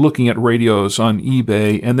looking at radios on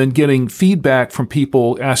eBay and then getting feedback from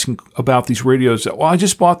people asking about these radios. Well, I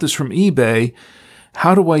just bought this from eBay.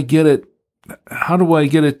 How do I get it?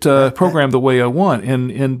 Programmed the way I want?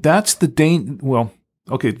 And that's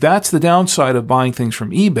that's the downside of buying things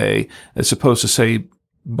from eBay as opposed to, say,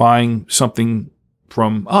 buying something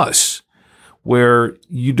from us, where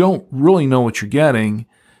you don't really know what you're getting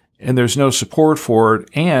and there's no support for it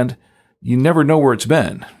and you never know where it's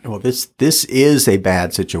been. Well, this is a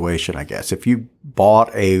bad situation, I guess. If you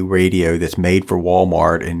bought a radio that's made for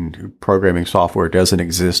Walmart and programming software doesn't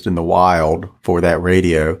exist in the wild for that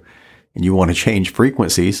radio, and you want to change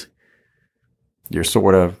frequencies, you're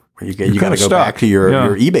sort of, you got to go back to your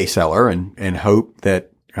eBay seller and hope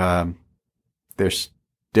that they're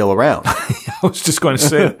still around. I was just going to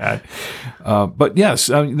say that. But yes,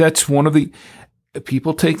 that's one of the,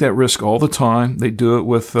 people take that risk all the time. They do it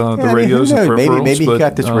with the radios and peripherals. Maybe he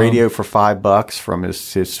got this radio for $5 from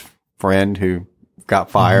his friend who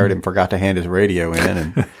got fired and forgot to hand his radio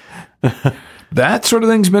in. And that sort of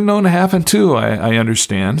thing's been known to happen too, I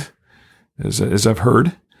understand, as I've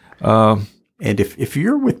heard. And if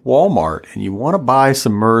you're with Walmart and you want to buy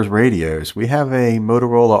some MERS radios, we have a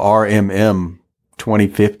Motorola RMM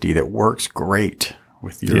 2050 that works great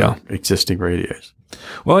with your existing radios.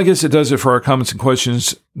 Well, I guess it does it for our comments and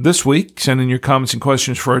questions this week. Send in your comments and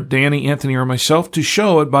questions for Danny, Anthony, or myself to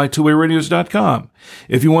show@bytwowayradios.com.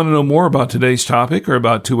 If you want to know more about today's topic or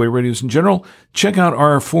about two-way radios in general, check out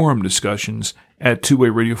our forum discussions at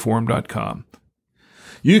twowayradioforum.com.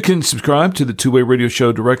 You can subscribe to the Two-Way Radio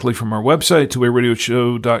Show directly from our website,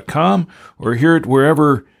 twowayradioshow.com, or hear it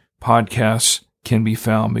wherever podcasts can be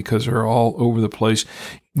found because they're all over the place.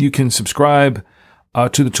 You can subscribe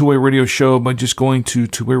to the Two-Way Radio Show by just going to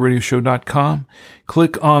twowayradioshow.com.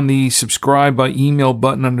 Click on the subscribe by email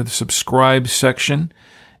button under the subscribe section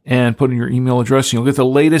and put in your email address. And you'll get the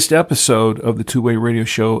latest episode of the Two-Way Radio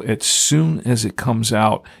Show as soon as it comes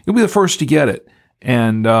out. You'll be the first to get it.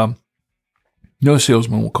 And no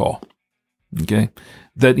salesman will call. Okay?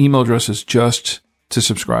 That email address is just to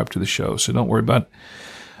subscribe to the show, so don't worry about it.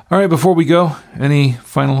 All right, before we go, any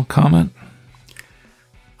final comment?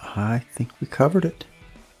 I think we covered it.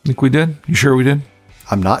 Think we did? You sure we did?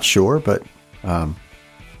 I'm not sure, but I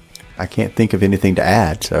can't think of anything to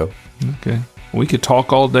add, so. Okay. We could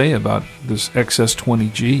talk all day about this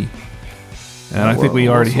XS20G. And I think we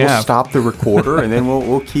already have. We'll stop the recorder, and then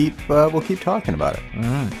we'll keep talking about it. All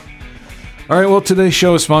right. All right, well, today's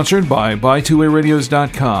show is sponsored by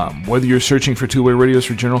BuyTwoWayRadios.com. Whether you're searching for two-way radios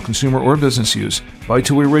for general consumer or business use, Buy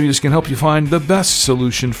Two-Way Radios can help you find the best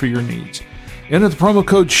solution for your needs. Enter the promo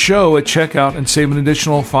code SHOW at checkout and save an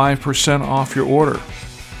additional 5% off your order.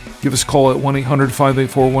 Give us a call at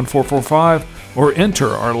 1-800-584-1445 or enter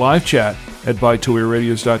our live chat at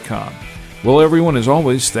BuyTwoWayRadios.com. Well, everyone, as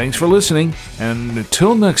always, thanks for listening, and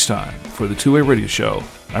until next time for the Two-Way Radio Show,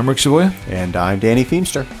 I'm Rick Savoya. And I'm Danny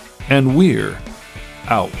Feemster. And we're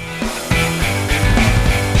out.